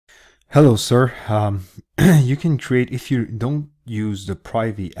Hello, sir. You can create, if you don't use the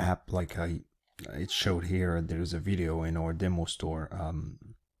private app like it showed here, there's a video in our demo store.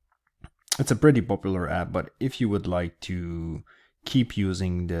 It's a pretty popular app, but if you would like to keep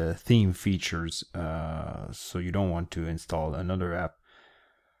using the theme features, so you don't want to install another app,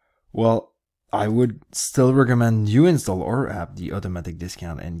 well, I would still recommend you install our app, the automatic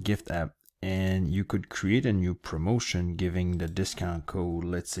discount and gift app. And you could create a new promotion giving the discount code.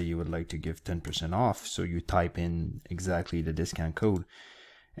 Let's say you would like to give 10% off. So you type in exactly the discount code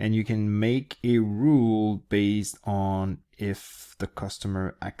and you can make a rule based on if the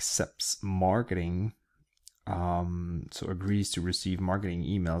customer accepts marketing, so agrees to receive marketing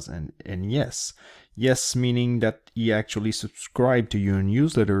emails, and yes meaning that he actually subscribed to your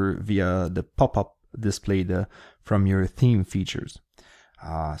newsletter via the pop-up displayed from your theme features.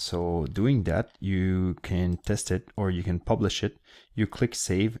 So doing that, you can test it or you can publish it. You click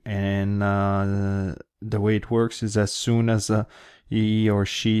save, and the way it works is as soon as he or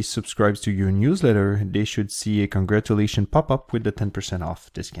she subscribes to your newsletter, they should see a congratulations pop-up with the 10%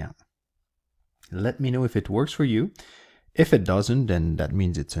 off discount. Let me know if it works for you. If it doesn't, then that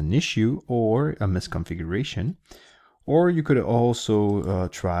means it's an issue or a misconfiguration. Or you could also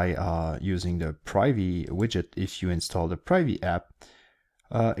try using the private widget if you install the private app.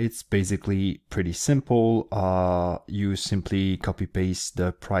 It's basically pretty simple. You simply copy paste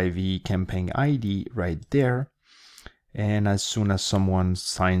the private campaign ID right there. And as soon as someone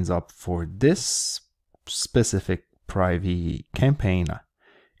signs up for this specific private campaign,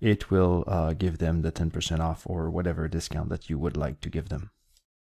 it will give them the 10% off or whatever discount that you would like to give them.